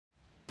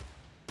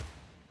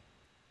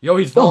Yo,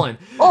 he's Oh, falling.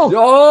 oh, let's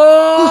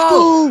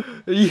Oh!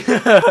 go.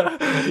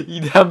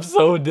 Yeah, I'm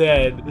so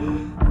dead.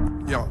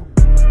 Yo,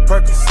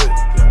 Percocet,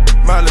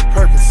 Miley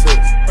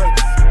Percocet,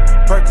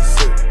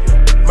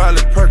 Percocet,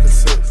 Miley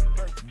Percocet.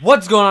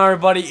 What's going on,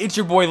 everybody? It's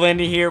your boy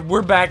Landin here.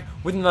 We're back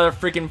with another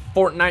freaking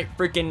Fortnite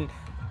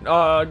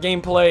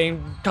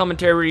gameplay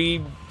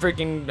commentary.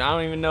 Freaking, I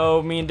don't even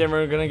know. Me and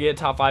Denver are gonna get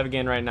top 5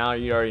 again right now.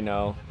 You already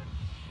know.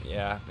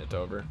 Yeah, it's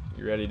over.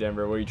 You ready,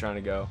 Denver? Where are you trying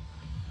to go?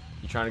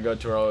 You trying to go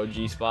to our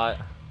OG spot?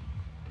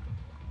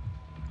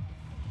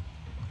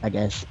 I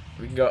guess.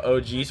 We can go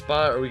OG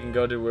spot, or we can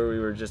go to where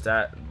we were just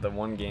at the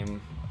one game.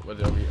 Was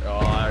it over here? Oh,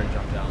 I already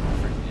jumped down.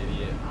 Freaking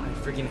idiot. I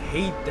freaking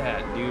hate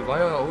that, dude. Why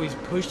do I always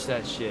push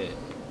that shit?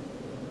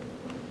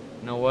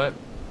 You know what?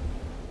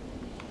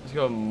 Let's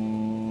go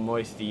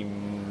moisty,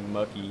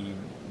 mucky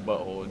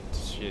butthole,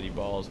 shitty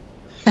balls.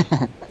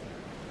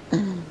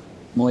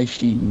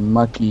 Moisty,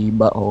 mucky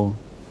butthole.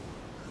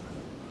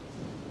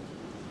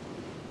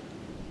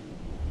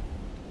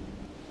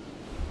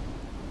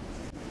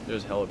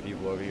 There's hella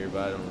people over here,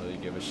 but I don't really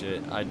give a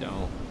shit. I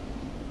don't.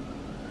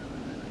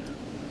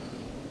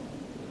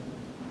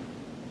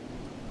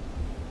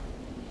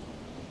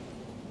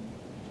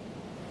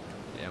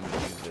 Yeah, I'm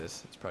gonna use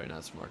this. It's probably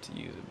not smart to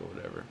use it, but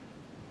whatever.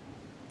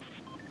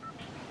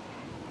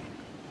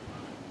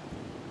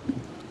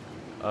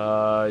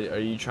 Are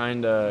you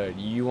trying to...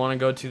 You want to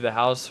go to the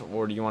house,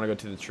 or do you want to go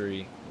to the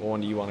tree? What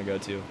one do you want to go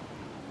to?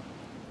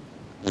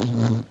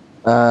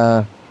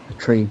 A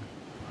tree.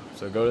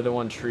 So go to the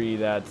one tree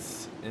that's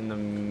in the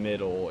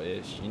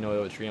middle-ish. You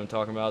know what tree I'm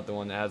talking about? The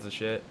one that has the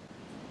shit?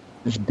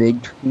 This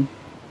big tree.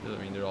 I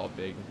mean, they're all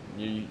big.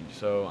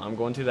 So I'm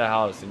going to the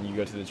house, and you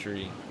go to the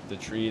tree. The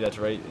tree that's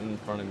right in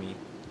front of me.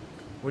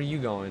 Where are you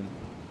going?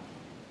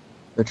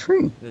 The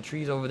tree. The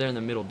tree's over there in the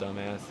middle,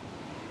 dumbass.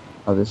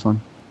 Oh, this one.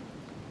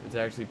 There's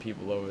actually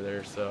people over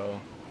there, so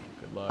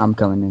good luck. I'm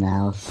coming in the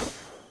house.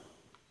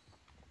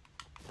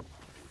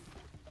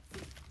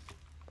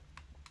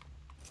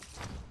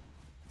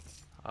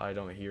 I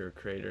don't hear a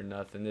crate or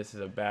nothing. This is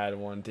a bad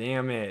one.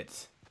 Damn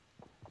it.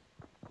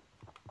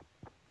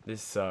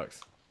 This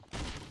sucks.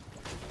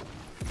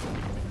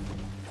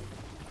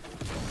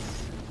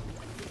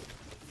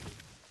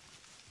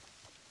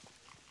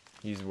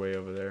 He's way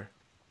over there.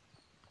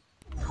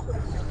 We're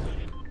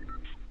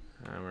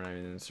not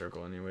even in a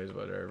circle anyways,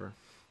 whatever.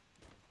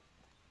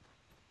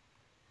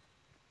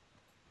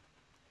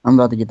 I'm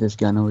about to get this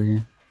gun over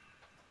here.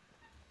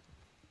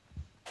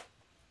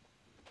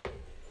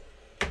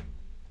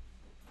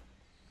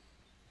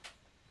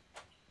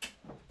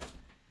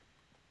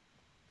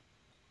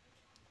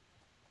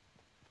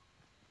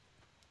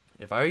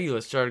 If I were you,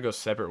 let's try to go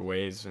separate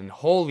ways. And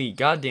holy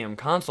goddamn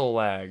console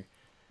lag.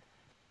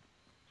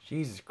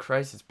 Jesus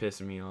Christ, it's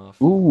pissing me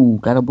off. Ooh,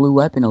 got a blue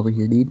weapon over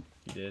here, dude.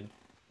 You did?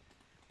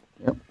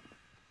 Yep.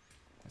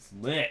 It's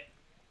lit.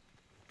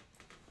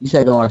 You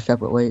said go our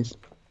separate ways.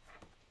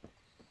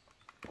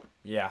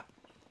 Yeah.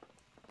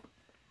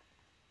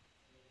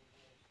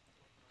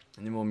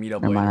 And then we'll meet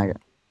up Never mind, I later.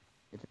 got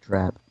it's a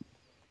trap.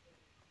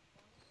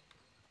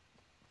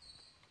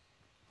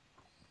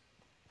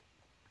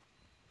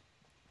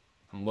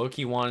 I'm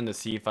low-key wanting to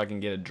see if I can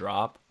get a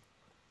drop.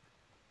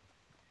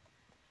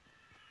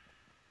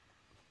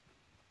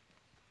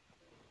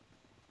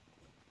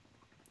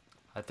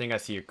 I think I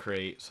see a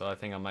crate, so I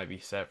think I might be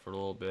set for a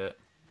little bit.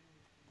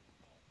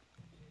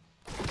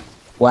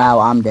 Wow,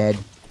 I'm dead.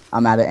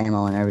 I'm out of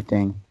ammo and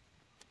everything.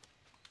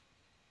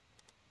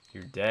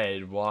 You're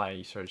dead? Why?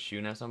 You started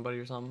shooting at somebody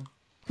or something?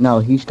 No,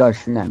 he started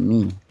shooting at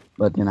me,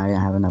 but then I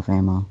didn't have enough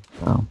ammo.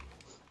 So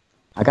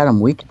I got him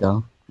weak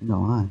though.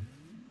 No lie.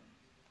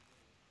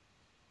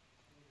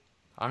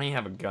 I don't even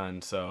have a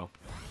gun, so...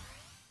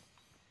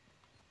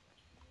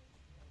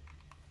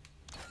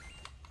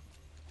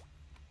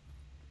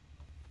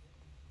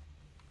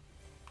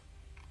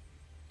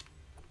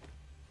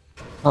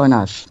 Probably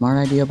not a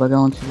smart idea by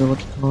going to the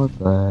what's it called,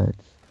 but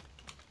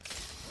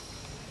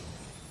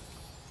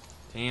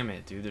Damn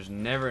it, dude. There's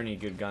never any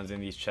good guns in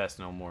these chests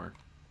no more.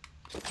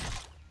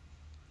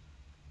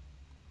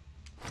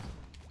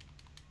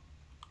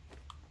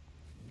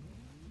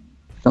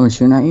 someone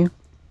shooting at you?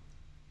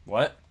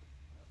 What?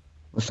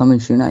 Was somebody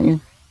shooting at you?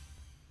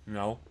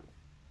 No.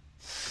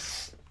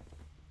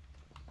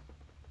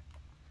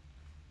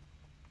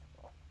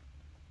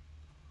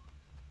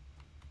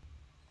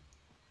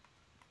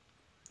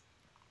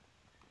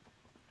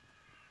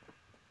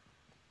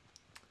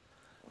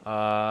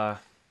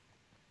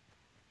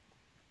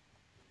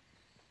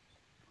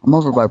 I'm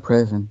over by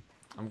prison.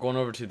 I'm going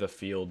over to the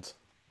fields.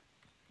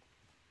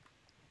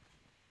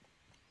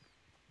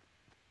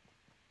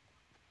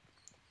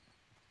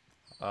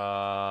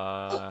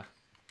 I'm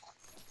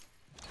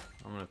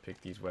gonna pick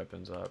these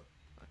weapons up.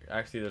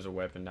 Actually, there's a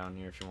weapon down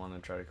here if you want to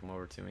try to come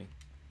over to me.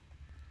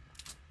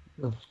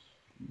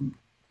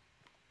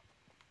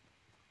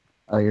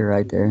 Oh, you're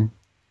right there.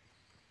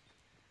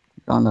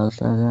 You're on the other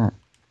side of that.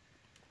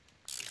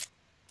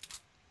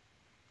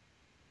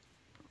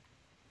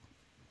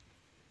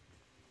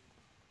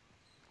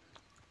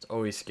 It's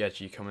always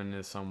sketchy coming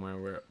into somewhere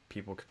where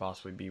people could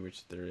possibly be,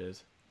 which there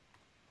is.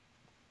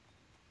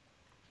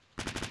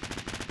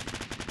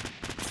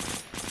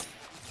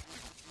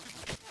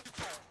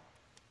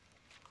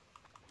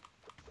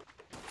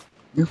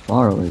 You're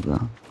far away,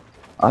 bro.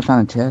 I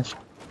found a chest.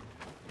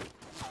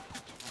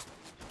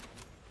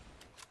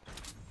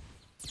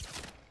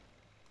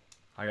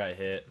 I got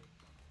hit.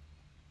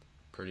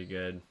 Pretty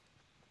good.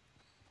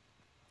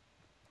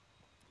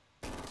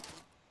 I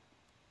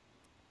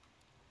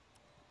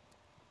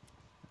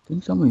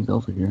think somebody's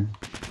over here.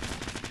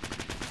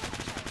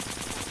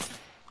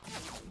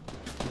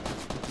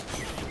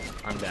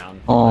 I'm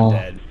down. Oh. I'm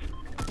dead.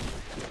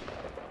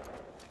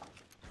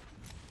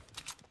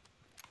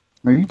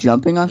 Are you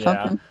jumping on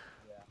Yeah.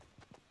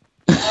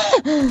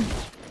 something?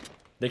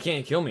 They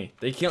can't kill me.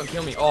 They can't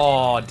kill me.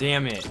 Oh,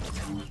 damn it.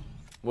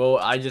 Well,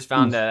 I just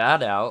found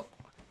that out.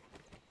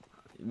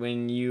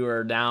 When you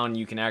are down,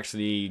 you can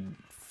actually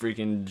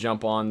freaking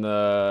jump on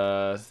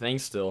the thing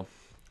still.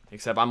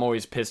 Except I'm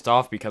always pissed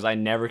off because I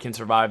never can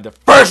survive the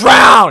first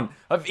round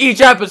of each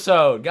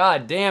episode.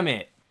 God damn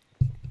it.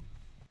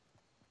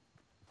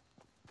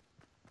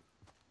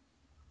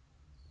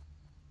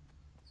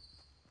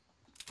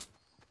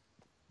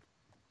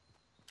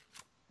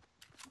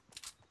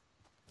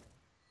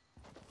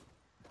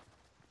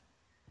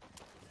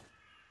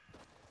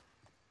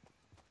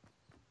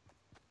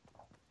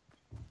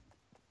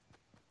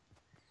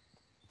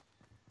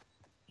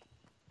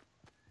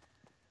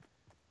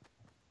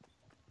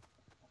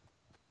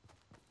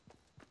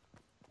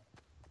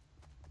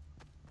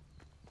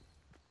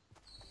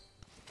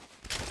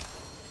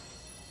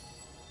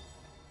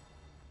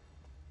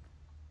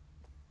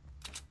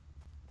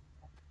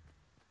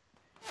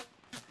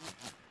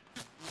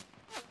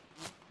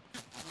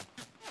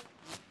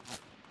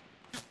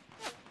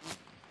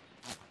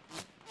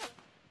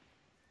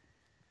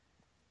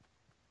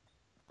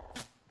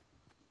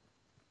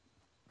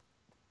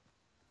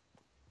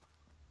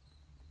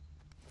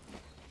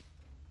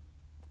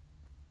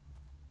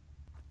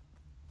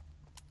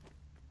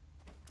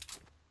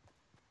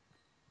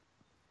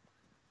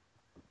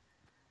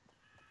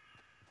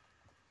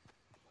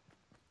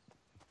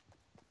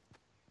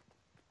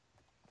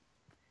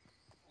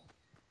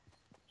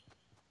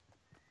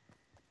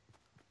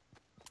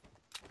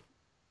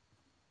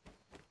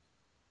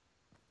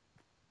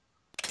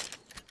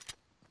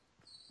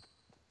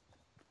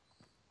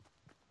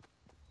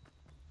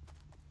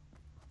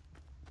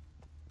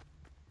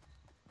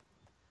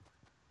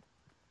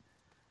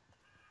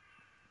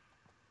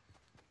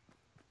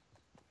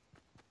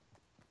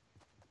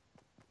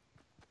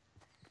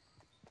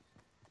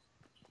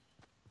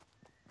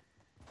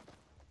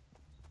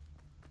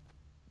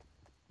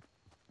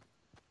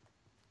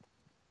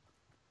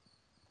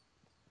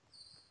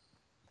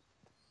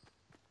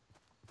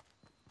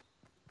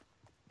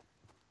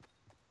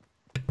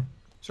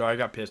 Sorry, I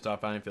got pissed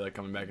off. I didn't feel like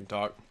coming back and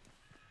talk.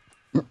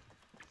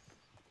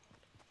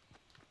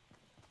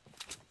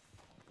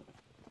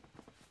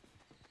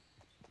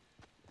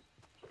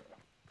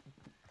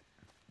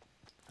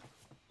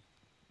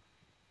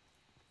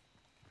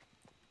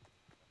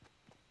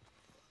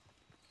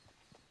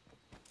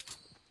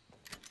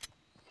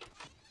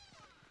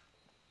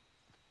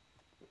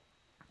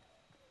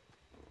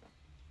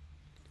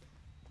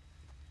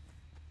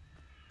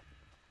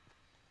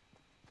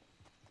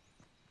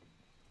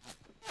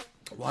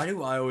 Why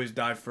do I always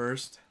die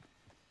first?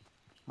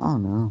 I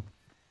don't know.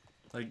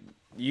 Like,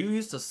 you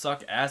used to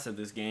suck ass at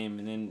this game,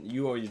 and then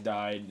you always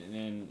died, and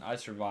then I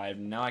survived,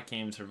 and now I can't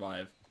even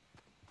survive.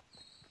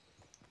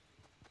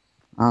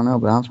 I don't know,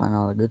 but I'm finding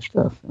all the good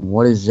stuff. And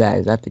what is that?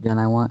 Is that the gun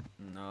I want?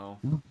 No.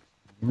 No.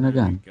 Give me a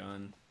gun.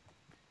 Gun.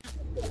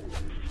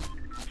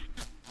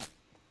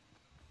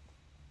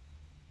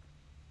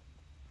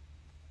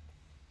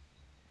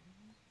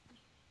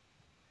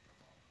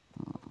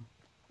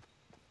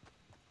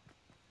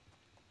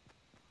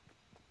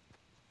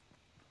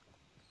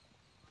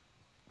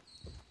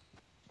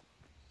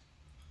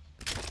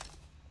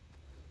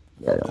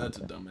 Yeah, That's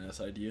a dumbass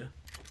idea.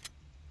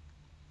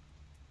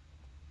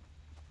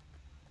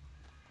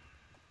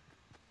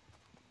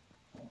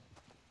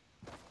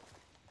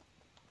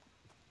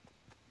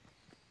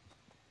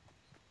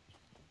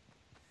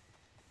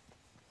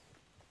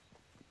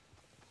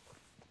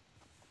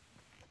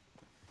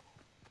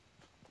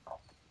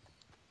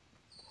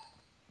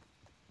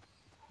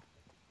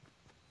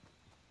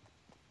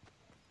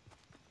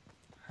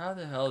 How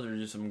the hell is there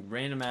just some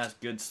random ass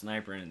good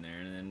sniper in there,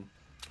 and then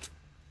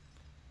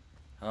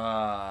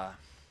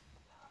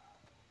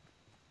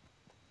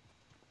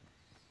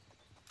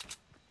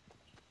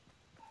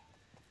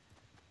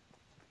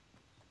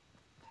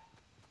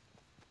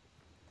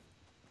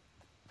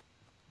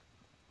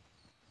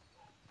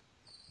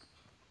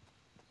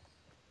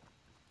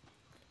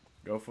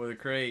go for the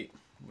crate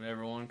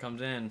whenever one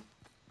comes in.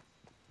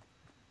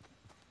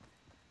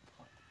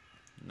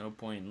 No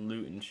point in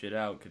looting shit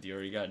out because you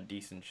already got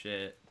decent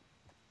shit.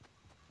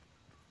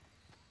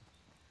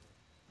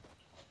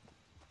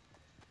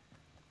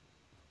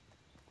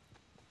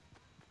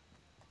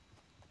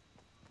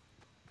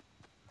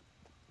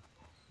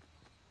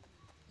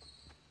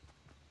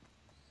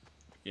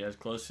 Get as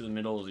close to the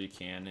middle as you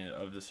can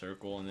of the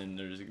circle, and then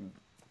there's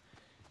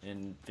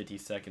in 50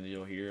 seconds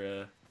you'll hear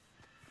a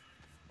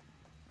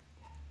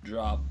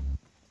drop.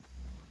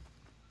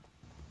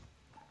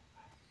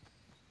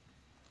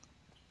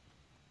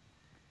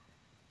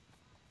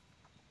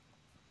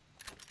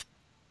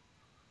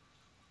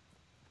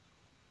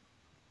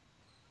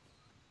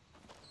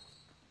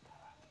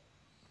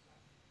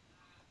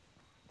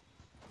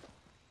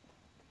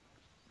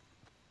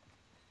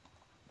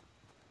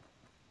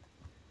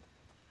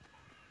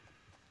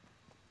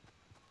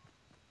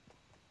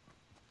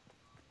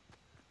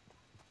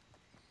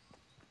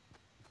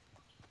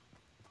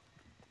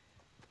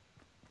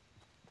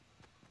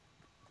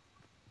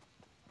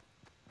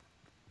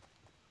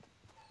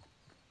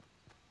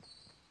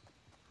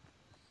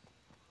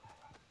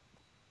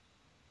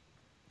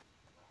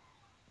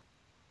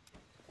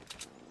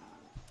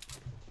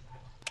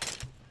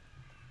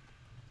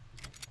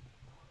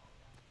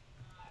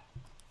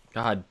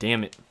 God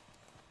damn it.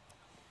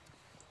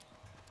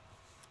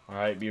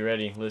 Alright, be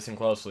ready. Listen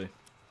closely.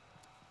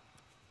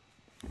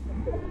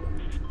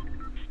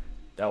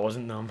 That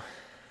wasn't them.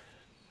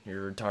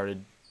 You're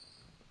retarded.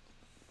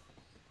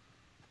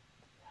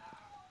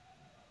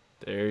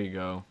 There you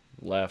go.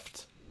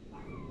 Left.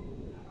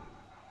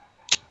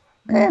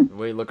 Man.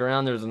 Wait, look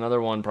around. There's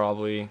another one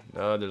probably.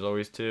 There's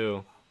always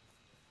two.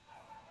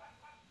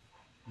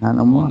 Not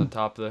no On more. the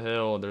top of the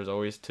hill, there's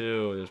always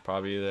two. There's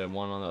probably the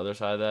one on the other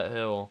side of that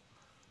hill.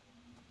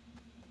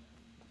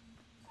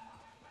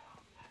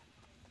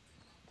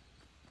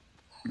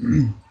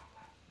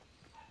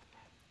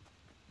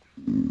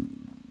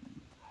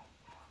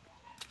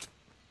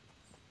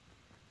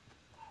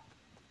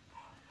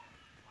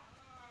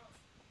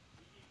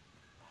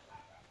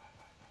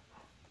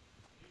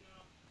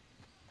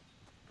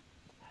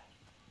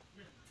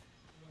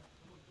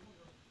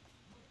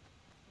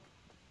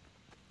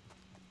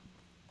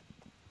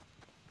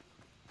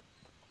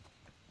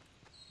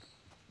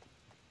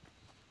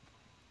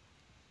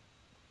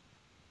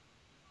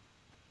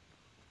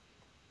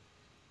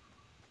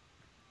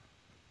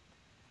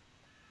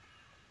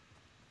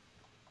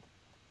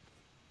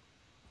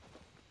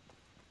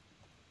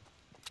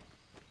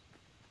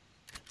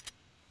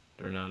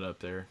 They're not up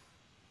there.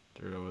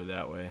 They're over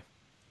that way.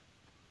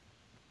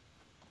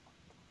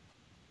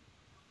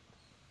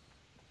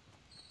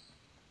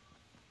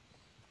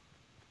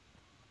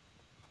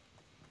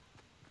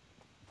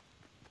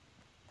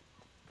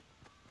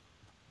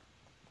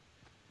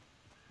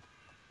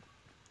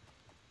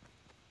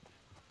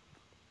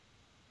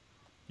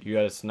 You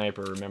got a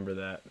sniper, remember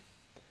that.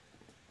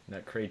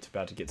 That crate's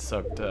about to get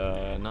sucked.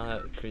 No,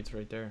 that crate's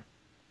right there.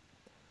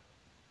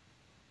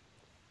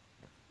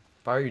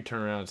 If I were you,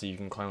 turn around so you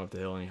can climb up the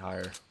hill any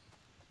higher.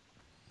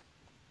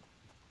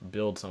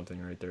 Build something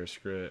right there,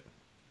 screw it.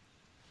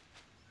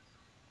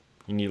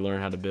 You need to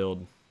learn how to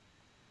build.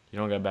 You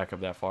don't gotta back up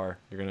that far.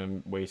 You're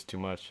gonna waste too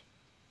much.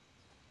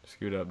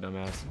 Scoot up,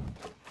 dumbass.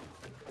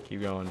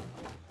 Keep going.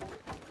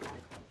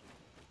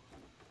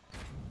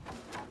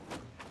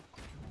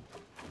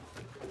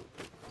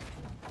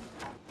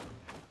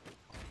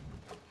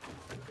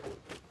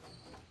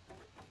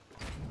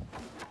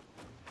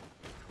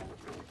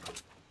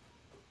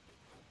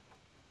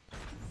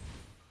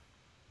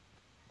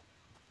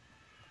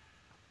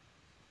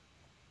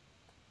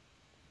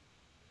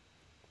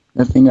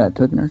 That thing got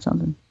taken or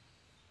something?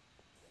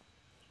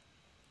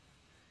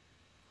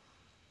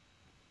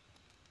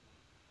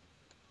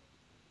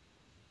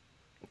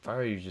 If I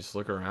were you, just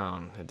look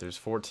around. There's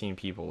 14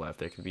 people left.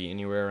 They could be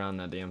anywhere around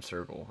that damn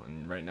circle.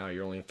 And right now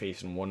you're only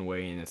facing one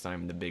way, and it's not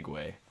even the big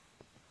way.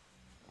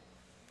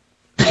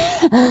 Look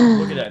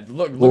at that.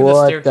 Look at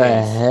the staircase. What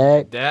the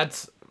heck?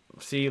 That's...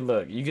 See,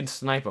 look. You can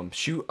snipe them.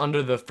 Shoot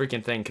under the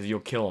freaking thing, because you'll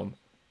kill them.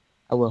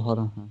 I will, hold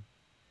on.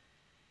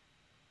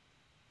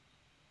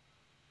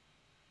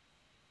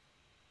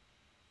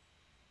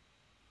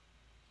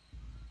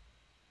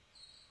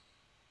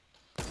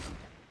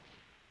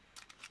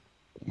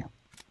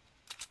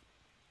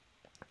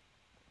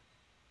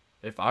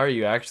 If I were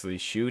you, actually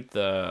shoot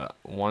the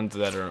ones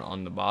that are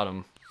on the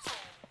bottom.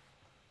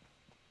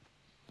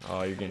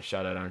 Oh, you're getting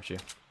shot at, aren't you?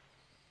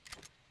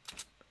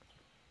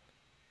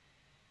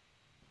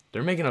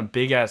 They're making a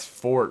big ass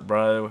fort,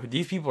 bro.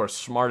 These people are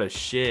smart as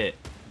shit.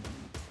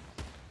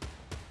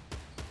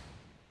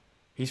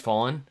 He's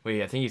fallen?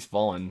 Wait, I think he's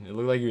fallen. It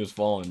looked like he was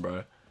falling,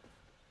 bro.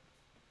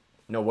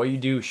 No, what you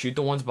do, shoot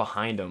the ones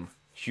behind him.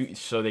 Shoot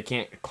so they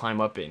can't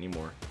climb up it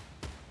anymore.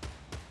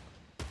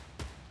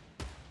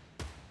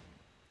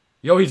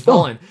 Yo, he's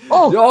falling.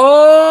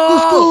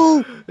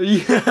 Oh!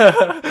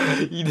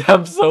 Yeah!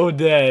 I'm so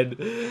dead.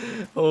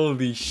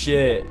 Holy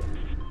shit.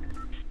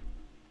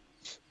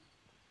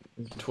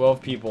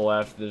 12 people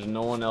left. There's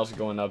no one else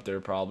going up there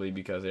probably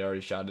because they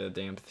already shot that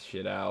damn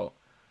shit out.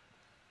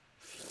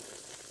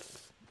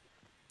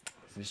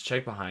 Just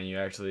check behind you,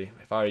 actually.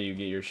 If I were you,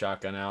 get your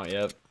shotgun out.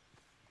 Yep.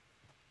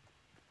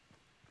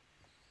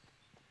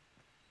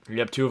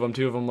 Yep, two of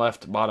them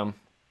left. Bottom.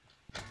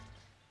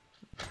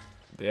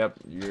 Yep,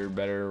 you're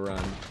better run.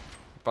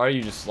 If I were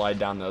you, just slide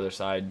down the other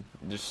side.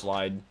 Just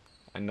slide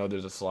I know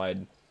there's a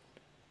slide.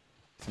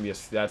 It's gonna be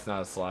that's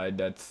not a slide.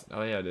 That's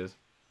oh yeah, it is.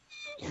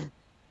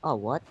 Oh,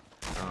 what?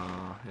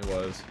 It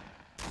was.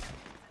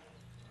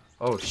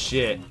 Oh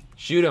shit!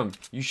 Shoot him!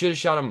 You should have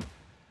shot him.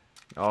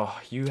 Oh,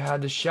 you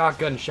had the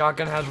shotgun.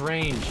 Shotgun has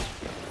range.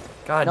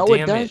 God No,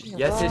 damn it it! doesn't,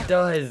 Yes, bro. it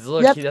does.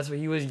 Look, Yep. that's what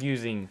he was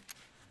using.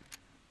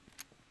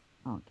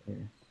 I don't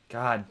care.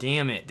 God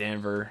damn it,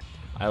 Denver.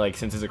 I like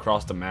since it's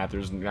across the map,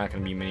 there's not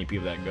gonna be many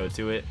people that go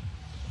to it.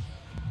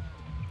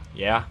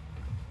 Yeah.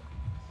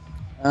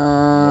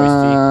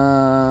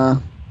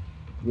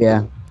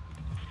 Yeah.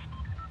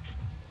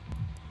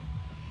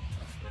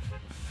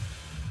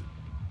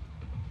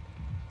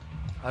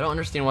 I don't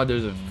understand why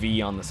there's a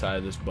V on the side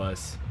of this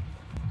bus.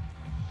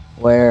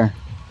 Where?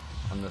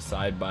 On the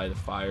side by the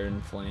fire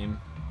and flame.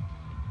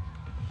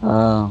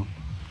 Oh.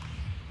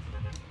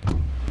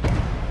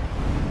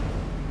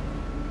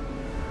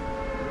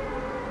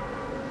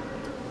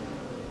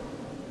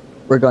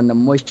 We're going to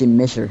moisture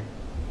misser.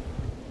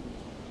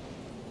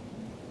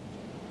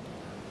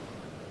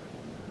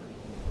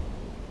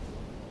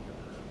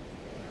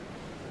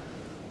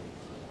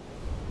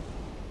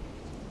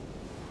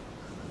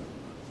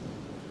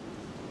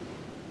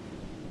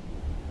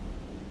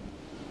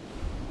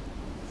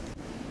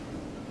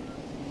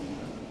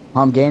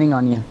 I'm gaining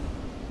on you.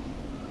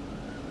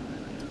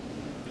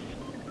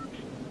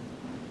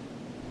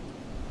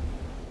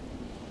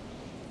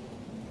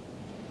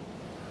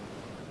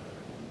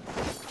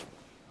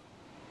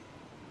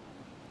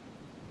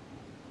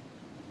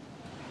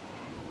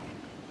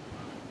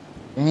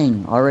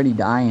 Dang, already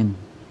dying.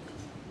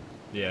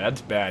 Yeah,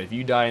 that's bad. If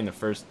you die in the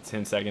first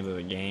 10 seconds of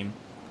the game.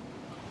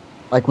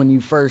 Like when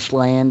you first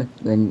land,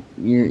 then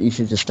you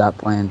should just stop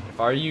playing. If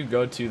I you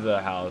go to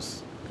the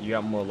house, you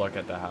got more luck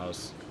at the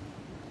house.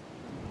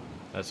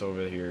 That's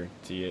over here.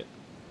 See it?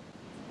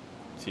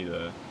 See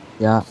the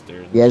Yeah.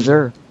 stairs? Yes,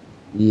 sir.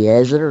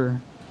 Yes,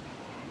 sir.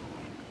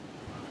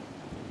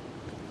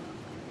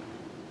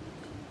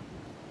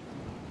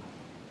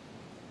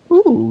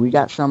 Ooh, we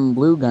got some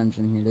blue guns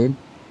in here, dude.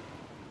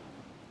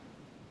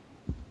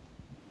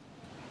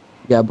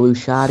 We got blue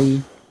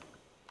shotty.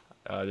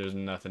 There's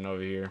nothing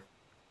over here.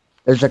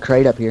 There's a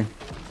crate up here.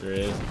 There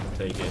is. I'll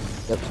take it.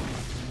 Yep.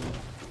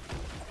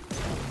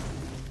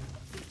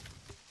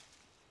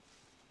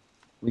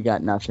 We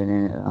got nothing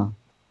in it though.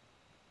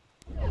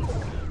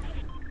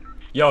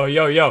 Yo,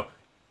 yo, yo.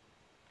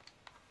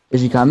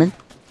 Is he coming?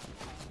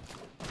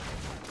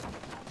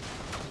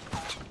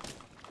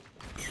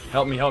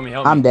 Help me, help me,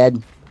 help me. I'm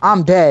dead.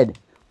 I'm dead.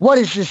 What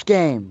is this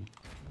game?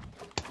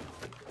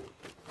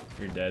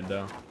 You're dead,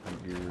 though.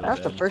 You're really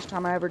That's the dead. first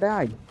time I ever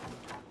died.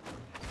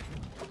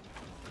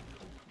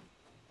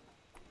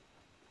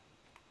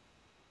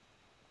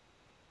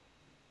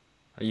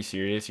 Are you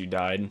serious? You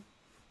died?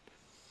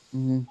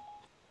 Mm-hmm.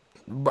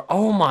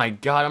 Oh my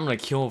god, I'm gonna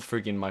kill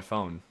freaking my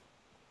phone.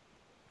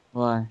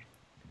 Why?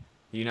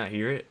 You not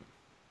hear it?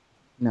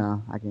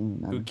 No, I can't hear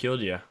Who nothing.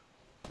 killed you?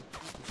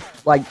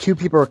 Like, two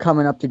people were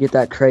coming up to get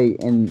that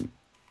crate, and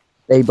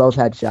they both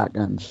had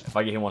shotguns. If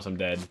I get him once, I'm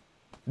dead.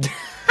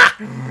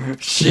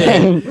 Shit.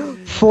 Dang,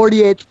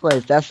 48th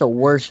place. That's the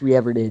worst we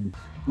ever did.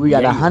 We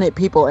got Yeah, 100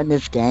 people in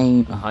this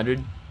game.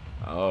 100?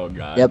 Oh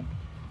god. Yep.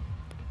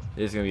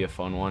 This is gonna be a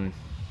fun one.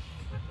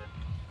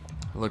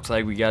 Looks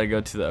like we gotta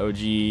go to the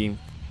OG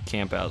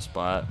camp out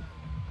spot.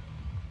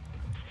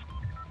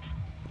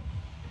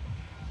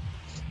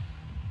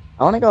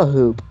 I want to go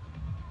hoop.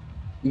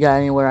 You got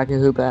anywhere I can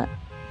hoop at?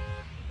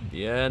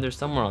 Yeah, there's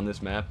somewhere on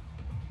this map.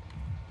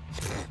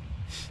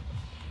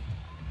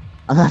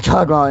 I'm not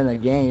talking about in the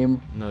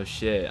game. No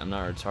shit, I'm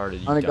not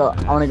retarded. You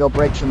I want to go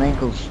break some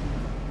ankles.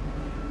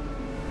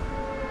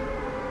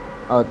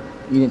 Oh,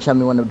 you didn't tell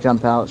me when to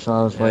jump out, so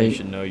I was Yeah, you like,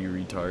 should know, you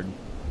retard.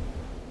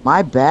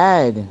 my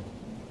bad.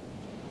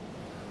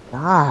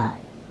 God,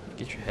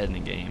 Get your head in the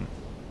game.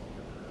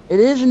 it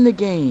is in the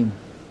game.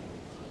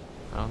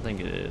 I don't think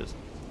it is.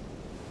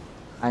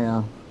 I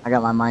know. I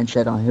got my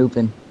mindset on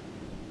hooping.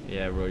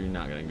 Yeah, bro, you're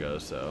not gonna go,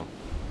 so.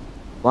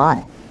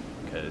 Why?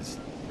 Because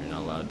you're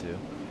not allowed to.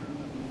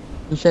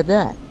 Who said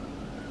that?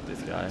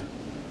 This guy.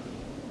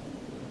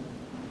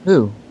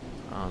 Who?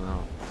 I don't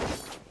know.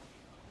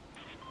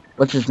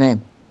 What's his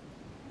name?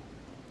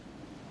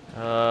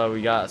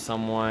 We got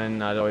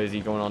someone. I don't know, is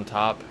he going on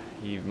top?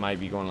 He might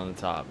be going on the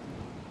top.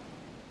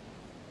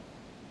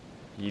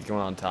 He's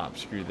going on top.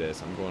 Screw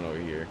this. I'm going over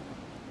here.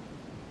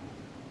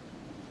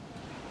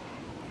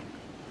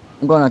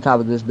 I'm going on top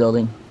of this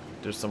building.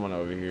 There's someone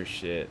over here.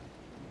 Shit.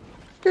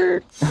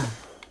 Skirt.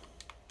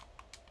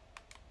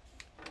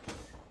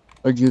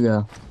 Where'd you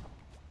go?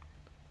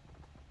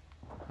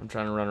 I'm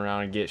trying to run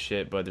around and get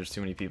shit, but there's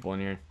too many people in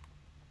here.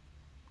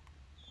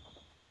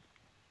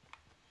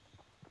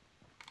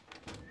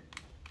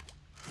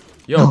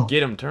 Yo, No.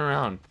 get him. Turn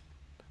around.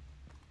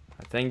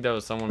 I think that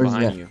was someone Where's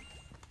behind that? you.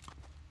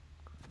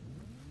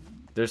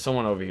 There's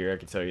someone over here, I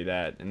can tell you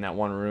that. In that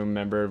one room,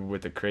 remember,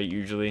 with the crate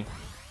usually?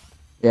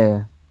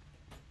 Yeah.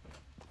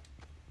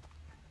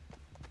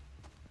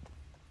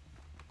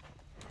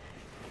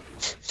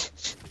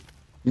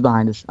 He's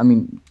behind us. I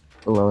mean,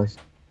 below us.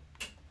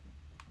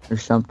 or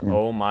something.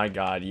 Oh my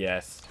god,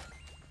 yes.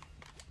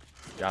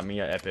 Got me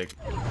a epic.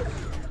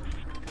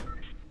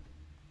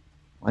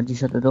 Why'd you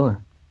shut the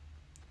door?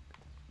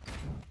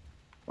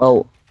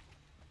 Oh,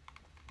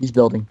 he's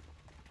building.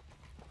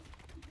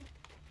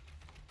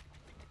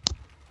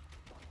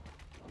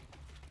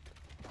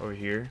 Over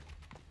here.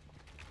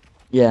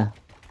 Yeah.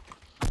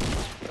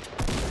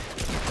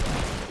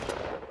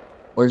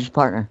 Where's his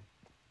partner?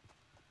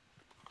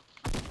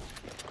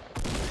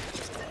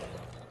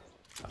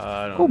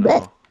 I don't Go know.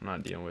 back. I'm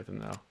not dealing with him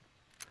though.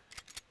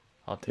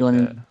 I'll take You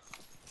wanna- that.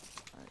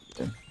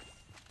 Alright,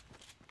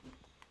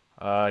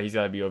 good. He's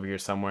gotta be over here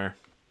somewhere.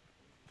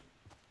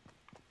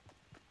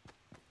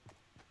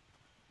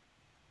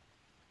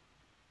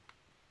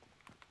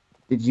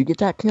 Did you get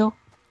that kill?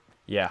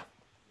 Yeah.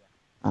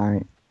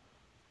 Alright.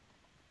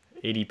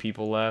 80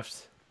 people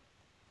left.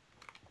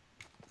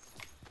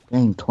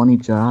 Dang, 20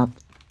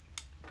 dropped.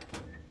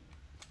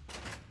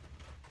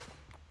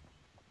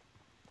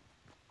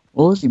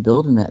 What was he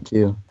building that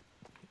to?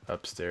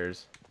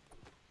 Upstairs.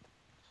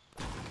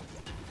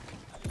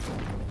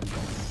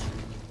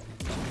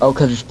 Oh,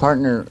 cause his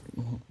partner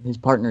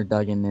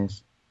dug in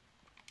this.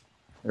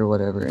 Or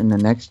whatever, in the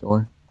next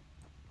door.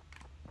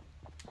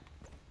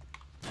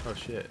 Oh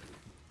shit.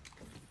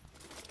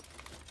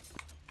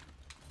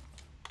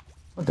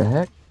 What the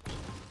heck?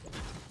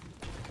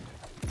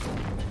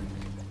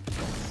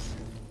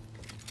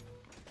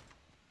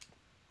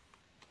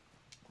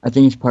 I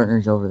think his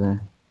partner's over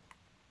there.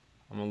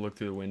 I'm gonna look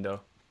through the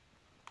window.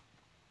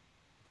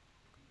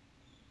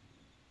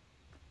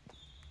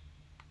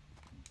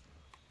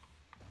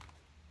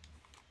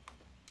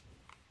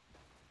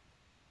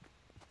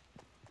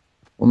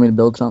 Want me to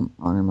build something?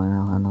 Oh, never mind,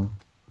 I know.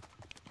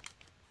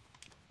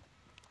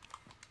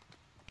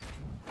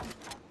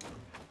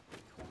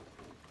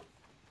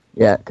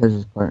 Yeah, cause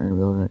his partner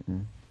built right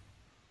there.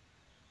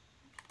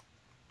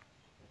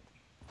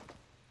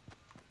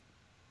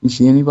 You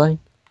see anybody?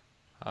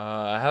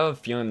 I have a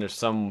feeling there's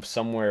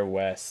somewhere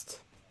west.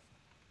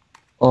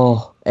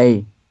 Oh,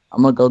 hey,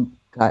 I'm gonna go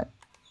cut.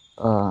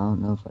 I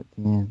don't know if I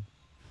can.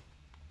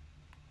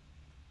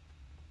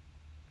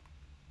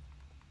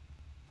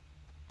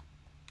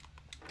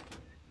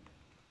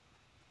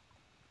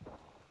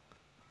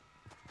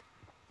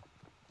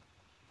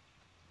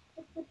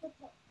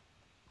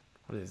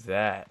 What is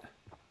that?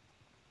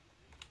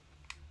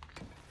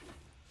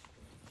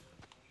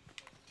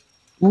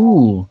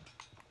 Ooh,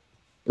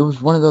 it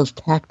was one of those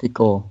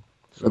tactical.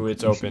 Ooh,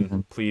 it's submachine open.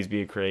 guns. Please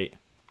be a crate.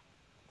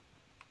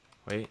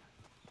 Wait.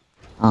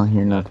 I don't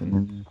hear Nothing.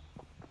 nothing in there.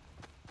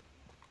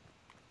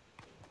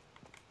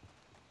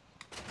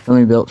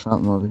 Somebody built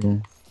something over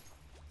here.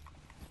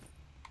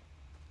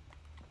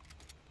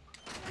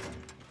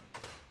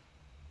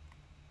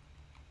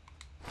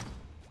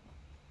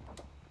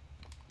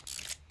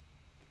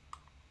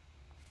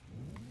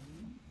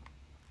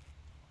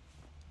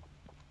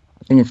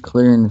 I think it's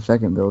clear in the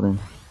second building.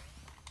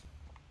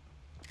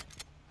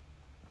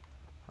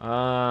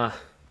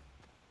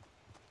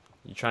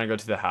 You trying to go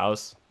to the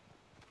house?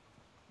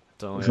 It's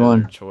the only Which other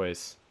one?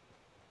 choice.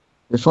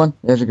 This one?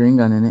 There's a green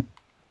gun in it.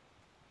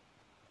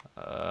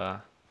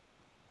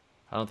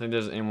 I don't think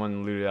there's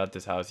anyone looted out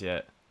this house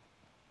yet.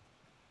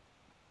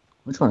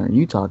 Which one are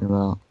you talking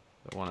about?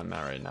 The one I'm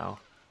at right now.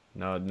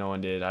 No, no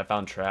one did. I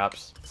found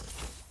traps.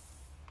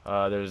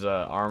 There's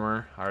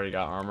armor. I already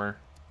got armor.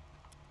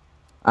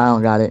 I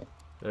don't got it.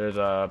 There's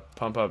a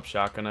pump up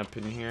shotgun up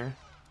in here.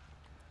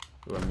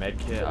 Ooh, a med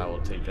kit. I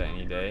will take that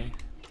any day.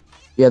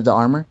 You have the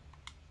armor?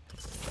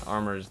 The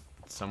armor's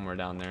somewhere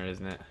down there,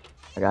 isn't it?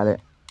 I got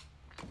it.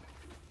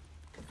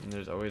 And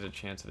there's always a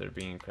chance of there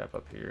being crap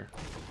up here.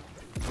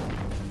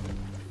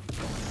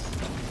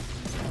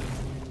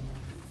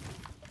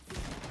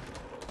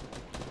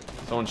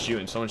 Someone's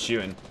shooting. Someone's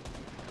shooting.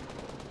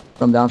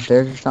 From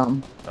downstairs or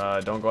something?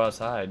 Don't go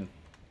outside.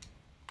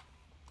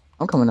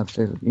 I'm coming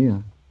upstairs with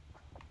you.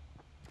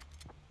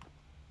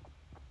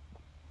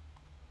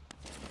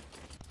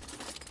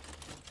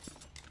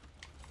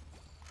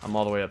 I'm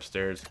all the way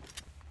upstairs.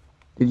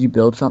 Did you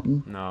build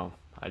something? No,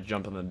 I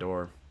jumped on the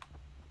door.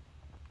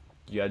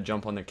 You gotta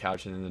jump on the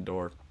couch and then the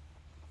door.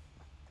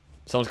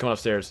 Someone's coming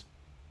upstairs.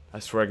 I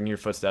swear I can hear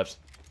footsteps.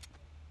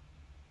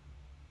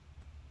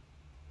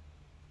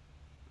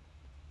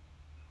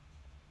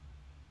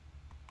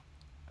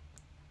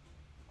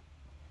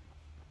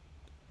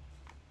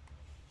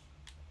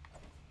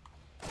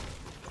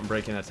 I'm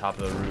breaking the top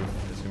of the roof.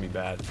 This is gonna be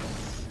bad.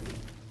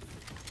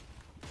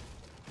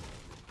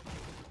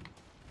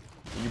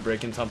 Are you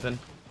breaking something?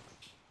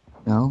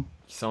 No?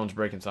 Someone's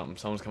breaking something.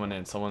 Someone's coming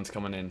in. Someone's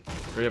coming in.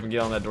 Hurry up and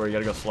get on that door. You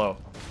gotta go slow.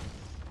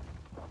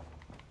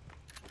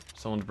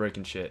 Someone's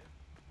breaking shit.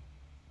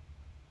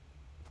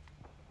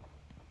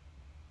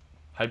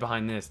 Hide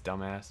behind this,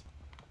 dumbass.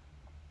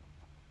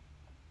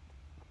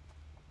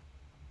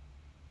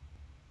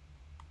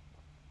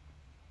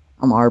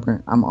 I'm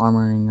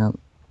armoring up.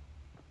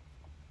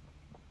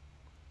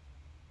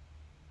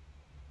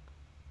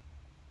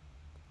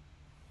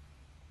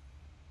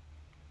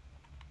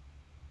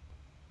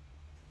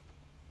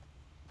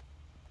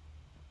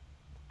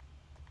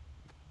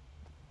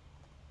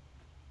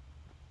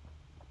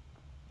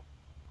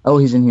 Oh,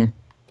 he's in here.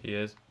 He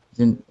is. He's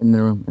in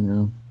the room. In the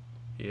room.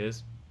 He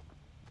is.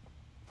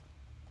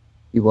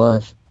 He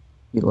was.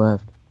 He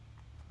left.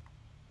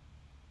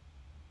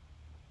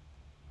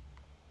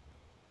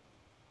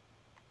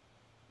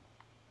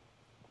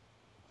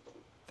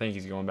 I think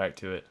he's going back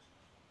to it.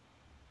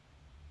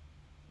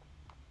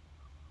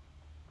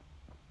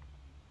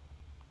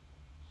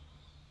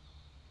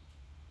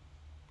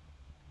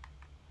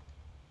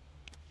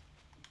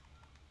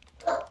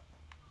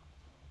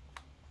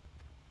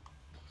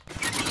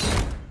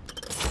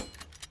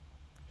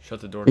 Shut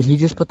the door. Did he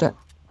just put that?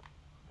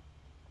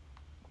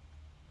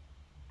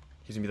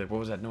 He's gonna be like, what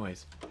was that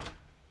noise?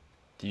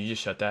 Did you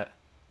just shut that?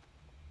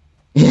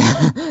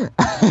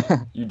 Yeah.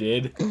 You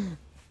did?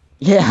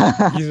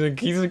 Yeah.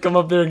 He's gonna come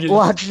up there and get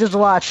Watch, just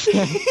watch.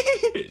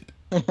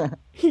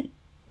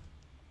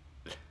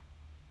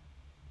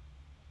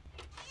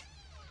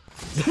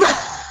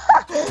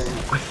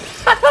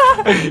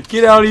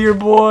 Get out of here,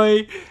 boy!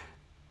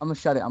 I'm gonna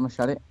shut it. I'm gonna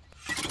shut it.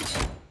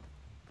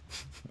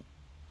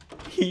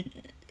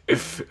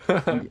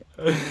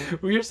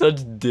 We're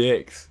such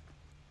dicks.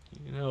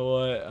 You know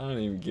what? I don't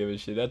even give a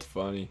shit. That's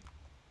funny.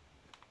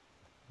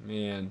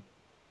 Man.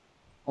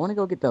 I want to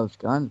go get those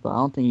guns, but I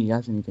don't think he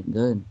has anything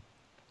good.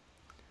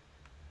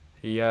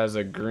 He has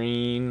a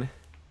green.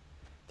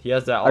 He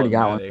has that I already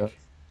got one, automatic.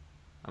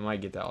 I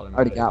might get that I automatic.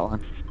 already got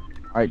one.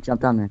 Alright,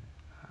 jump down there.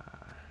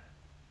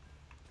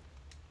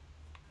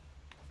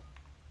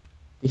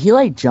 Did he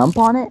like jump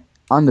on it?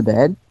 On the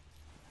bed?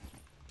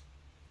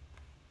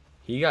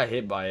 He got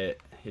hit by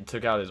it. It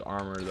took out his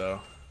armor though.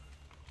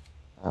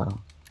 Oh.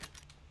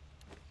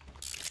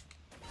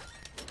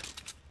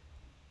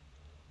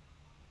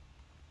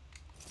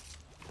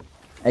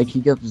 Hey, can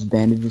you get those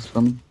bandages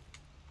for me?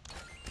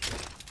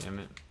 Damn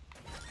it.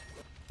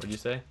 What'd you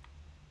say?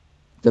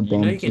 The You know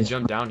you bandages. can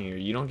jump down here.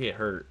 You don't get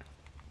hurt.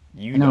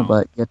 You I know,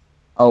 don't. but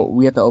oh,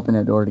 we have to open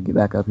that door to get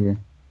back up here.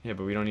 Yeah,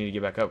 but we don't need to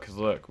get back up because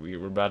look,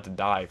 we're about to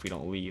die if we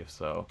don't leave.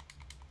 So.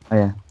 Oh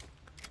yeah.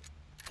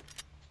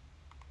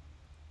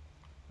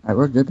 Alright,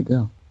 we're good to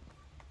go.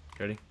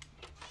 Ready?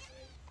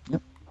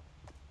 Yep.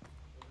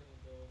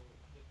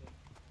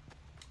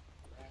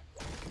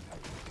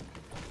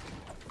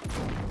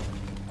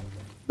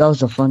 That was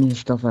the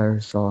funniest stuff I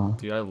ever saw.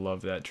 Dude, I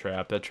love that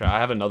trap. That trap. I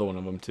have another one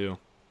of them too.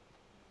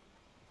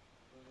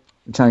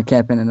 You trying to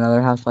camp in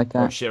another house like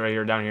Oh that? shit! Right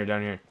here, down here,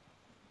 down here.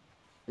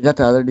 Is that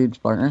the other dude's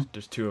partner?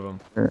 There's two of them.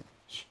 Or-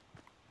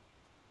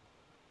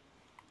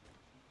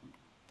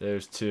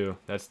 There's two.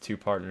 That's two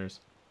partners.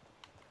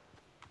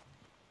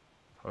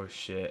 Oh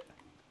shit.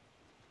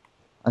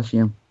 I see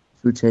him.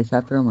 Should we chase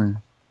after him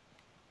or?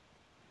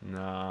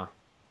 Nah.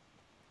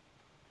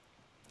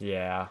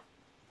 Yeah.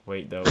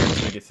 Wait though.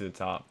 Once we get to the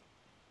top.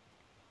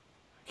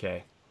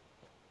 Okay.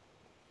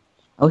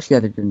 I wish he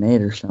had a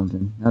grenade or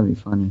something. That'd be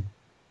funny.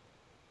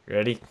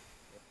 Ready?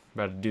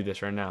 About to do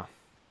this right now.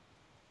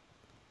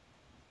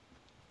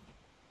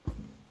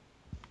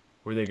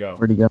 Where'd they go?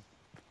 Where'd he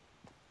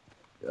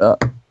go?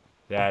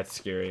 That's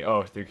scary.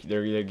 Oh,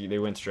 they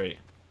went straight.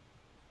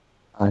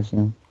 I see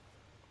him.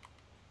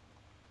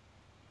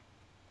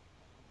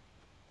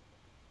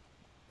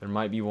 There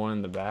might be one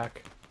in the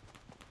back.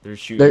 They're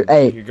shooting. There,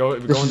 hey, you go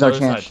on this is the our other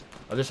chance. side.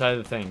 Other side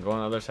of the thing. Go on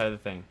the other side of the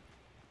thing.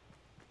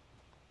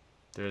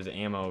 There's an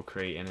ammo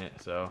crate in it,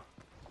 so.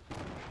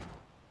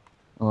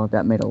 Oh,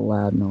 that made a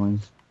loud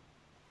noise.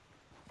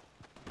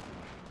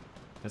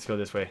 Let's go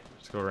this way.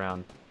 Let's go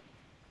around.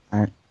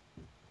 Alright.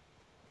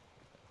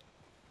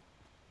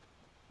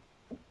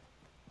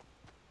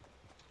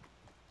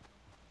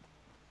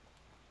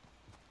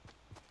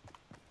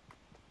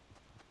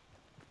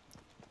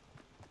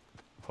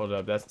 Hold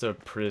up. That's the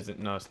prison.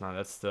 No, it's not.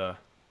 That's the.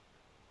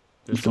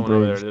 There's It's the someone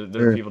over there. bridge.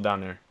 There's people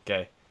down there.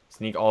 Okay.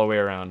 Sneak all the way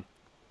around.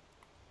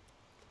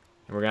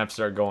 And we're gonna have to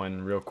start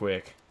going real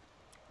quick.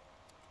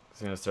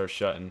 It's gonna start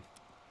shutting.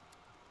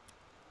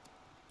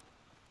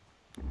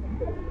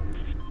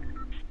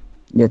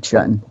 Get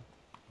shutting.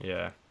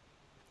 Yeah.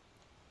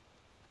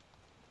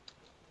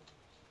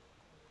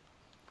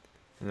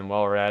 And then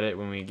while we're at it,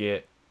 when we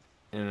get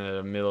in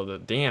the middle of the...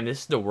 Damn,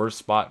 this is the worst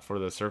spot for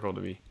the circle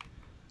to be.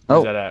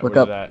 Where's that at? Look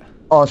Where's up. that?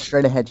 Oh,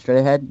 straight ahead, straight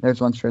ahead.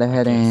 There's one straight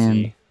ahead Can't and...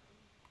 see.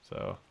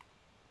 So,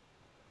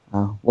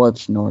 Oh, well,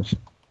 it's north.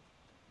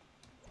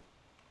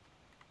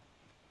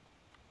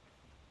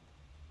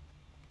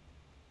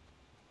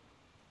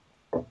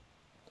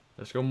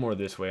 let's go more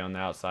this way on the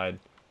outside.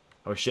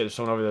 Oh shit, there's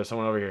someone over there.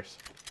 Someone over here.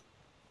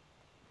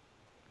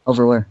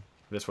 Over where?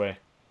 This way.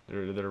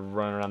 They're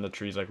running around the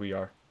trees like we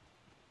are.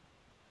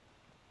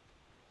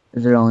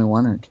 Is there only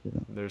one or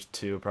two? There's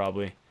two,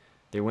 probably.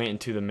 They went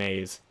into the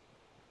maze.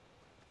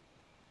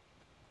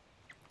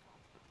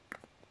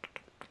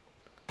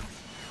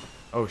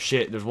 Oh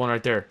shit, there's one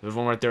right there. There's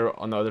one right there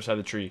on the other side of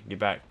the tree. Get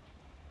back.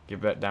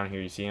 Get back down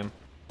here. You see him?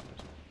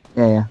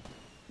 Yeah, yeah.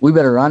 We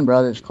better run,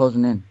 bro. It's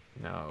closing in.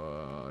 No,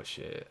 oh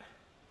shit.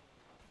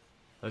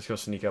 Let's go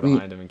sneak up We-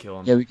 behind him and kill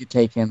him. Yeah, we could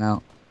take him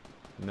out.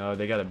 No,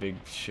 they got a big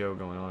show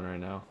going on right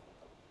now.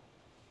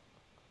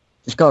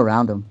 Just go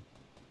around him.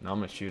 No, I'm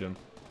gonna shoot him.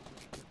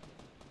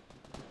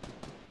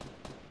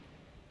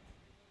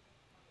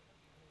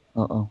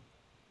 Uh-oh.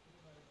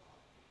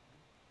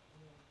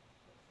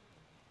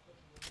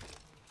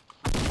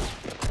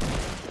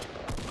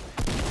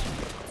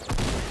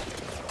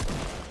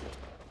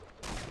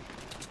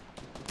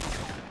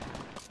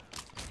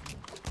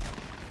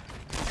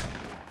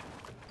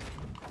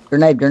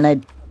 Grenade,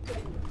 grenade.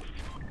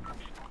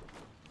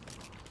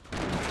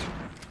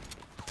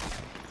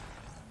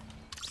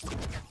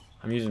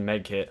 I'm using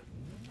med kit.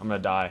 I'm gonna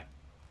die.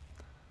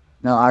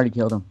 No, I already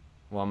killed him.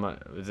 Well,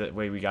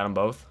 wait, we got them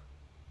both?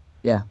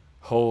 Yeah.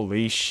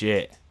 Holy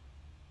shit.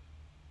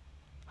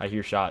 I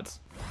hear shots.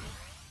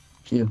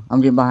 Phew.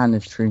 I'm getting behind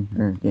this tree.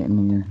 Or getting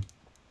in here.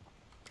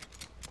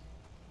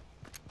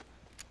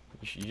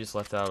 You just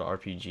left out an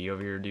RPG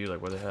over here, dude.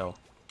 Like, what the hell?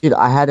 Dude,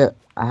 I had to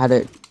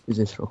do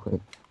this real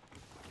quick.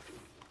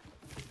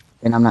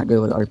 And I'm not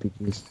good with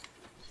RPGs.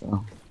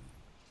 So.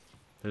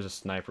 There's a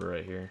sniper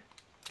right here.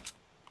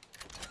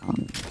 I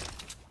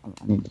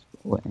need to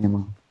what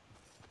ammo.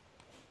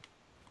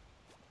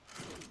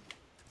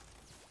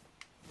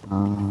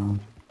 You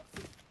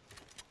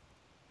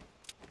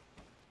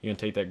gonna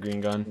take that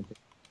green gun?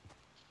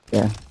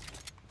 Yeah.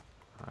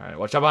 Alright,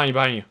 watch out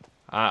behind you.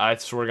 I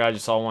swear to God, I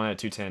just saw one at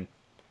 210.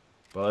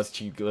 But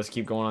let's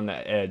keep going on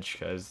that edge,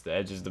 because the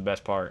edge is the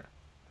best part.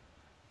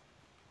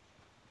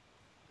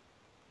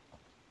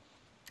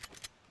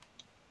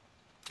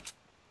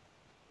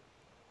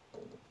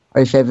 Are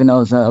you saving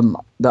those the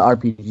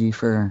RPG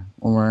for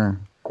when we're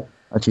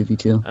a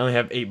 2v2? I only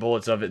have 8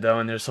 bullets of it though,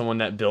 and there's someone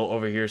that built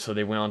over here, so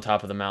they went on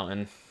top of the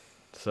mountain.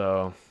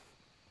 So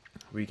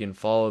we can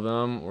follow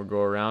them or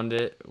go around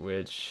it,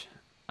 which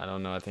I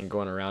don't know. I think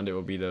going around it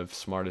will be the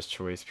smartest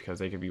choice because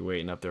they could be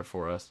waiting up there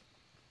for us.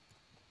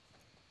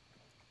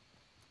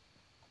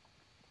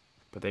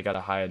 But they got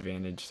a high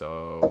advantage,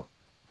 so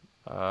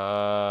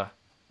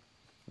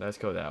let's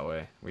go that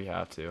way. We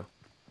have to.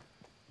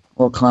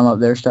 We'll climb up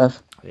their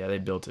stuff. Yeah, they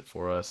built it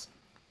for us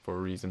for a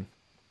reason.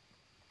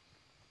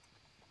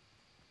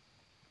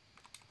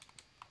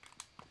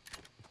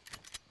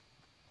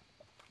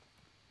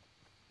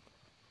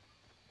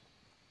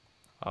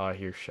 Oh, I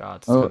hear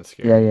shots. It's Oh, kind of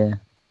scary. yeah.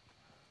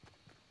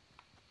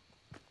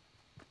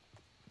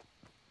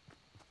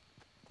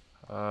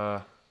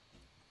 I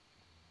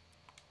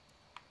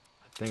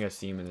think I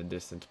see him in the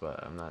distance,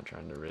 but I'm not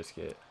trying to risk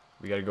it.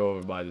 We gotta go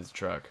over by this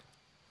truck.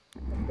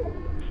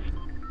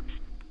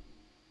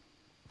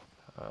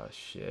 Oh,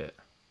 shit.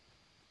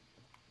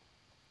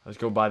 Let's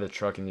go by the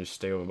truck and just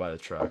stay over by the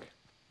truck.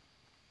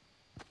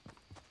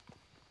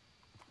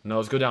 No,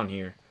 let's go down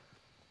here.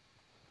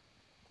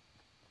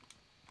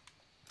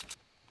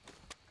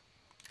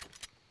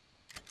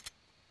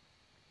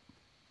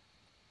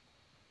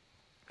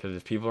 Because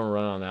if people are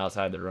running on the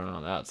outside, they're running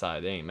on the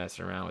outside. They ain't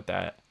messing around with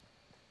that.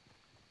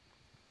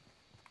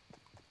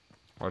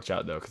 Watch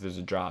out, though, because there's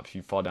a drop. If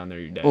you fall down there,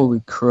 you're dead.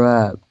 Holy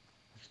crap.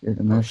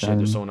 Oh, shit,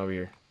 there's someone over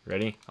here.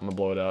 Ready? I'm going to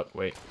blow it up.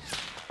 Wait.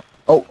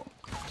 Oh.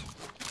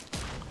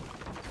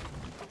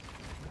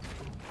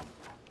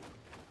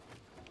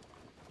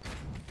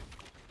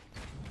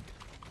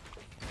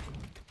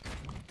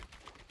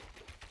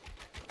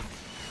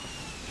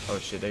 Oh,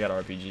 shit, they got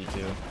RPG,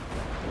 too.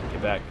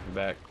 Get back, get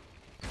back.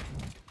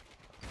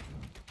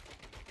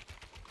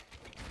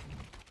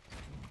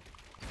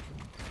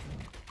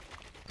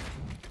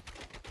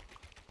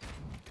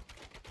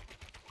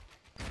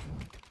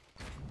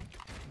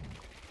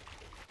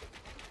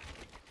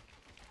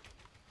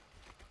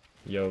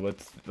 Yo,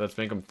 let's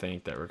make them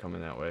think that we're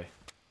coming that way.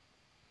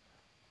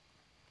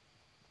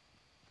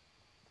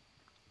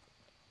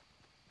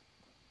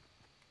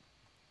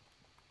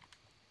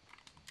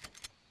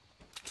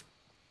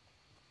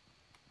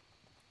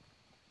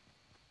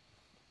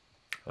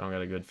 I don't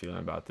got a good feeling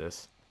about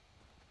this.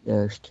 Yeah,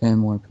 there's 10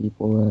 more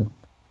people left.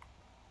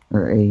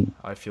 Or 8.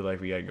 I feel like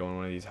we gotta go in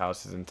one of these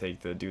houses and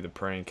do the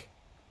prank.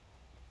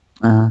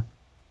 Uh-huh.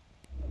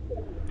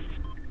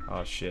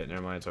 Oh shit,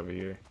 never mind, it's over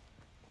here.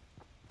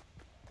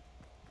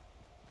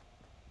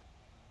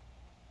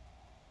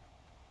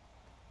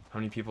 How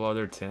many people are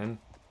there? 10?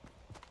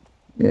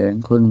 Yeah,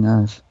 including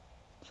us.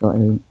 So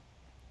 8.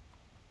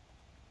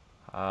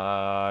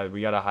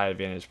 We got a high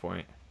advantage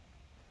point.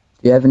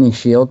 Do you have any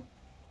shield?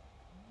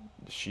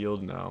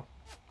 Shield? No.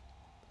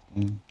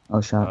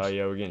 Oh, shots.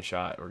 Yeah, we're getting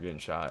shot. We're getting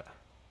shot.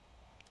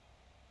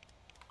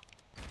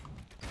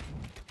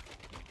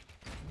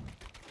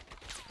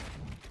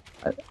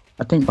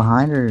 I think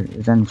behind or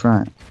is that in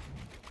front?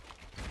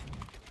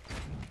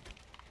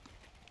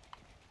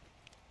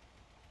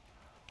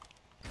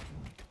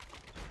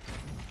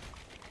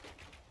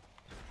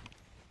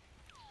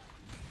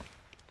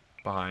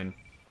 Behind.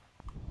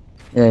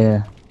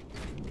 Yeah.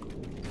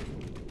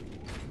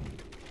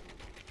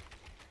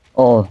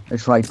 Oh,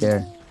 it's right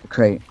there. The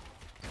crate.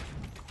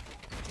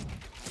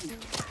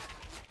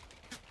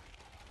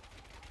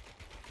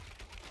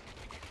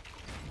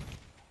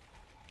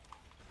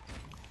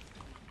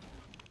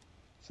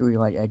 Should we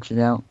like exit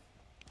out?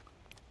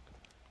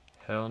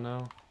 Hell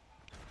no.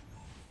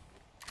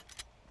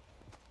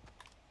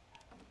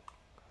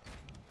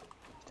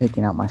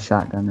 Taking out my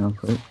shotgun real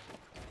quick.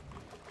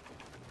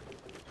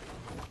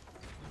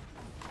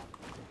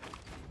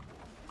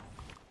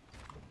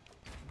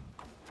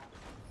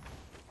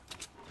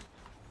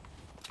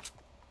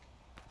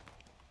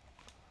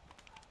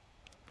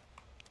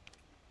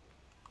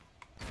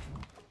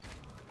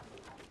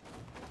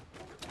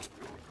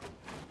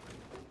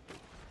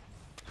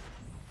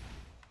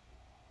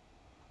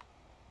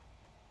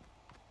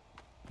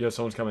 Yo,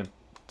 someone's coming.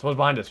 Someone's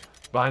behind us.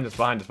 Behind us,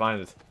 behind us,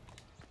 behind us.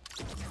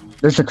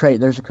 There's a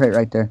crate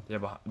right there.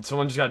 Yeah,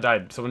 someone just got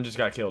died. Someone just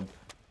got killed.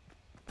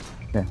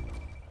 Okay.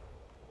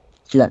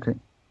 See that crate?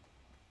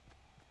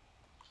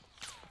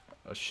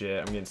 Oh shit,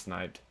 I'm getting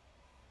sniped.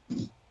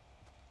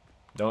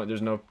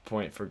 There's no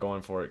point for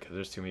going for it because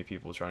there's too many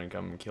people trying to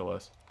come and kill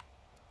us.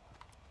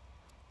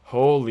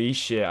 Holy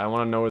shit, I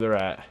want to know where they're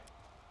at.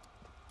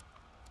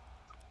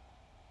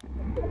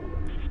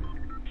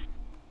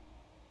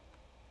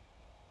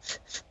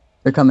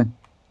 They're coming.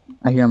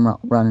 I hear them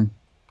running.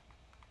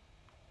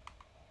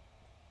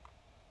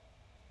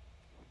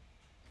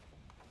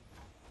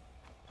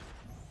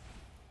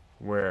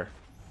 Where?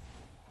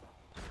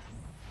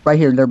 Right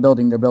here, they're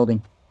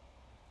building.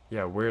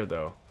 Yeah, where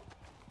though?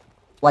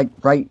 Like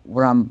right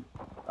where I'm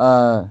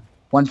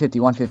 150.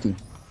 150?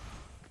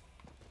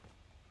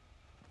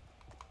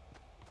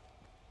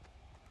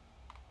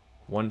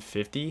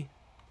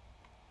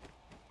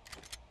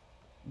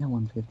 Yeah,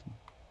 150.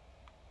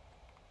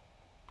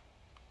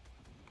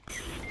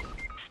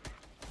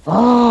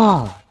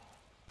 Oh!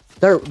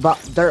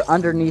 They're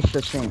underneath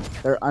the thing.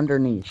 They're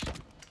underneath.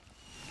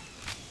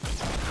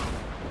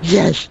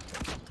 Yes!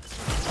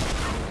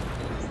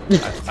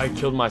 I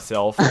killed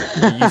myself.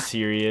 Are you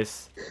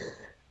serious?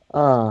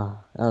 Oh,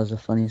 that was the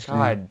funniest thing.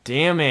 God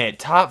damn it.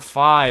 Top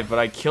 5, but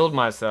I killed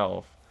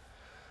myself.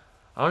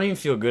 I don't even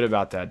feel good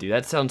about that, dude.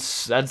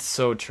 That's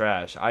so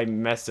trash. I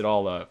messed it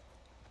all up.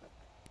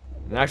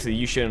 And actually,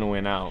 you shouldn't have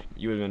went out.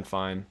 You would have been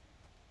fine.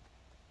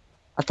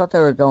 I thought they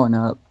were going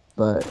up,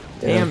 but...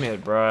 Damn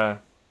it, bruh.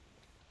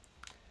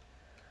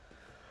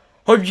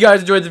 Hope you guys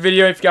enjoyed the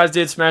video. If you guys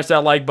did, smash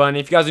that like button.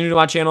 If you guys are new to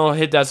my channel,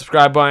 hit that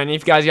subscribe button.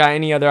 If you guys got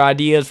any other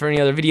ideas for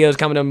any other videos,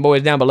 comment them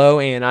boys down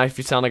below. And if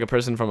you sound like a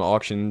person from an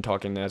auction,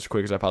 talking as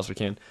quick as I possibly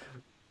can.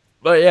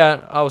 But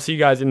yeah, I will see you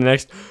guys in the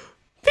next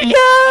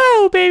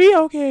video, baby.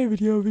 Okay,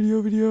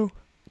 video.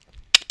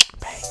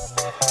 Bye.